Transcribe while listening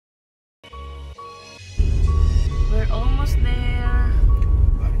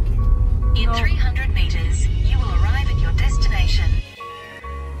In 300 meters, you will arrive at your destination.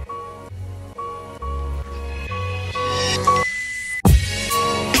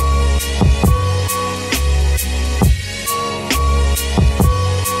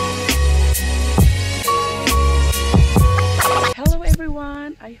 Hello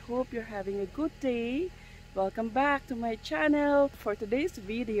everyone, I hope you're having a good day. Welcome back to my channel. For today's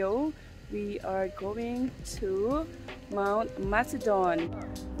video, we are going to Mount Macedon.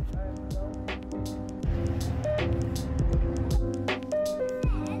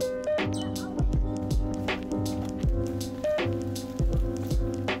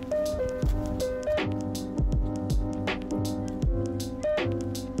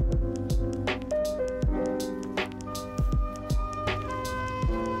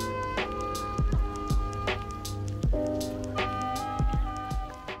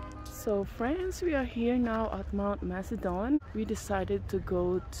 So friends, we are here now at Mount Macedon. We decided to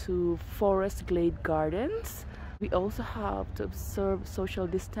go to Forest Glade Gardens. We also have to observe social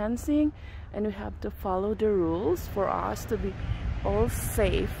distancing and we have to follow the rules for us to be all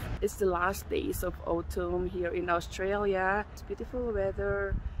safe. It's the last days of autumn here in Australia. It's beautiful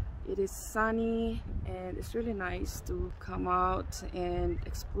weather. It is sunny and it's really nice to come out and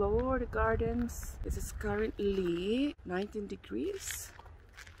explore the gardens. It is currently 19 degrees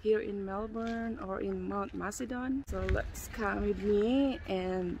here in Melbourne or in Mount Macedon. So let's come with me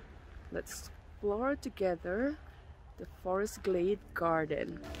and let's explore together the Forest Glade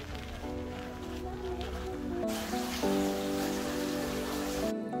Garden.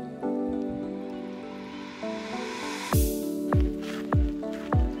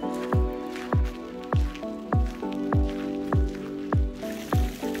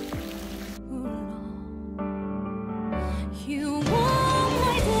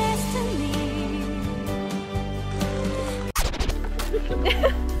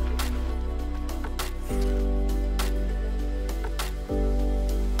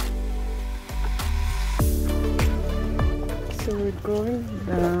 So we're going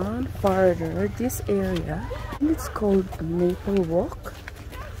down farther this area and it's called Maple Walk,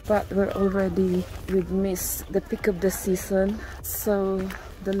 but we've missed the peak of the season, so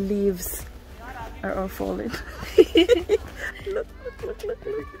the leaves are all falling. look.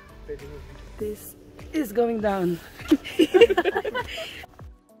 This is going down. If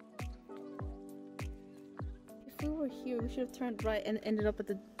we were here, we should have turned right and ended up at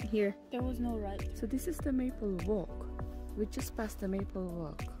here. There was no right. So this is the Maple Walk. We just passed the Maple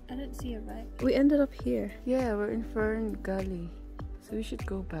Walk. I didn't see it right. We ended up here. Yeah, we're in Fern Gully. So we should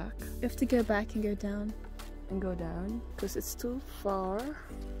go back. We have to go back and go down. And go down because it's too far.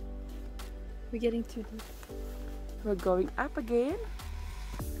 We're getting too deep. We're going up again.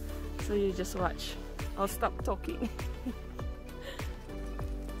 So you just watch. I'll stop talking.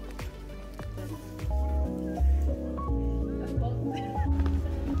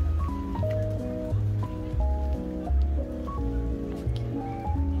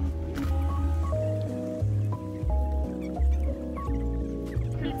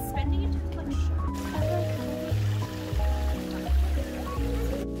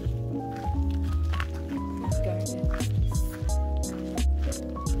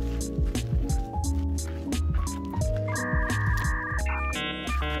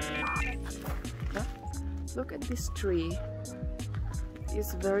 Look at this tree.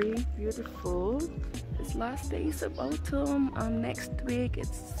 It's very beautiful. It's last days of autumn. Next week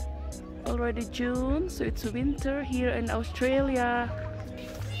it's already June, so it's winter here in Australia.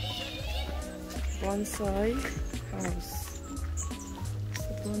 Bonsai house. It's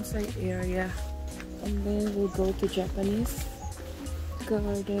a bonsai area. And then we'll go to Japanese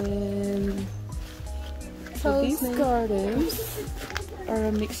garden. So these gardens are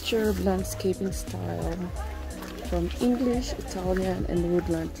a mixture of landscaping style from English, Italian, and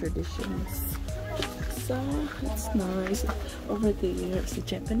woodland traditions. So it's nice. Over there is the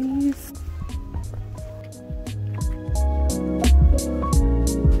Japanese.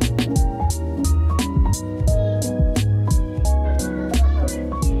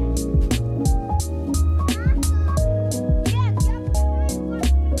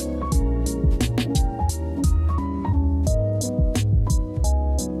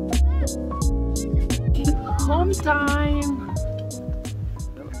 Home time.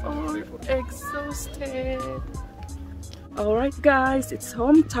 We're all exhausted. Alright guys, it's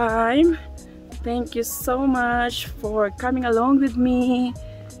home time. Thank you so much for coming along with me.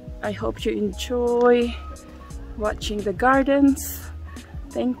 I hope you enjoy watching the gardens.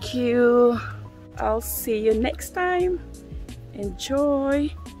 Thank you. I'll see you next time.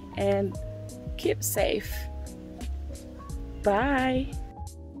 Enjoy and keep safe. Bye.